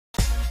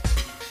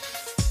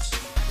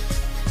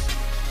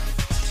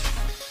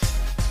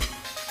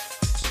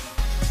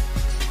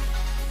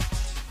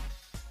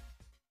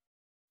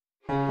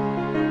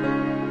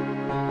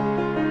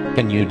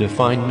Can you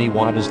define me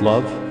what is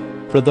love?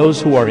 For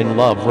those who are in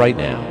love right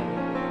now.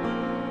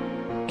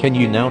 Can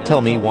you now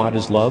tell me what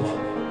is love?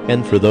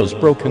 And for those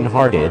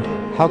broken-hearted,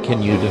 how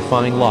can you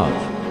define love?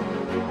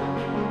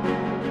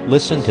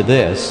 Listen to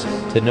this,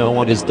 to know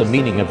what is the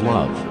meaning of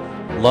love.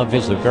 Love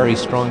is a very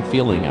strong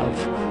feeling of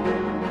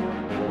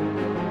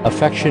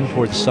affection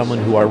towards someone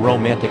who are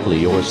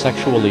romantically or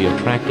sexually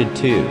attracted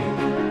to.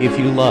 If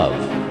you love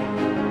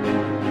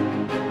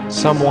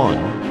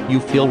someone, you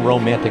feel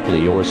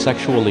romantically or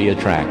sexually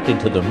attracted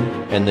to them,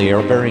 and they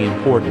are very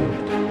important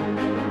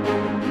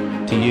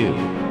to you.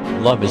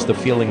 Love is the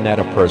feeling that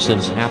a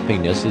person's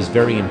happiness is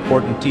very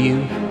important to you,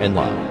 and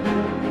love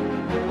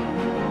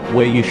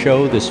way you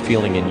show this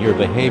feeling in your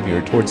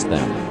behavior towards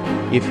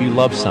them. If you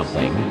love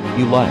something,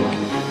 you like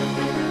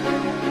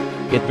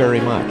it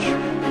very much.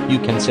 You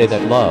can say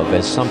that love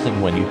is something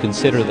when you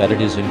consider that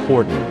it is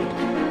important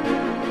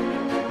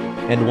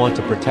and want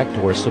to protect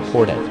or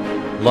support it.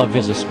 Love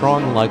is a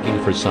strong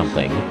liking for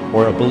something,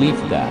 or a belief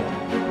that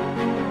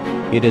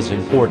it is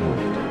important.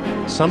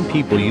 Some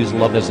people use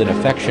love as an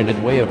affectionate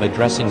way of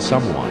addressing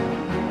someone.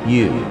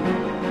 You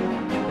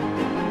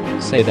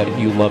say that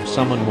you love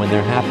someone when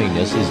their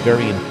happiness is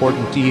very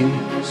important to you,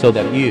 so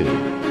that you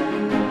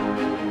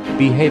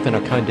behave in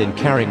a kind and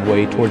caring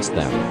way towards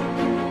them.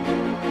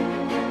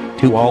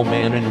 To all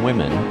men and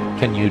women,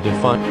 can you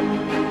define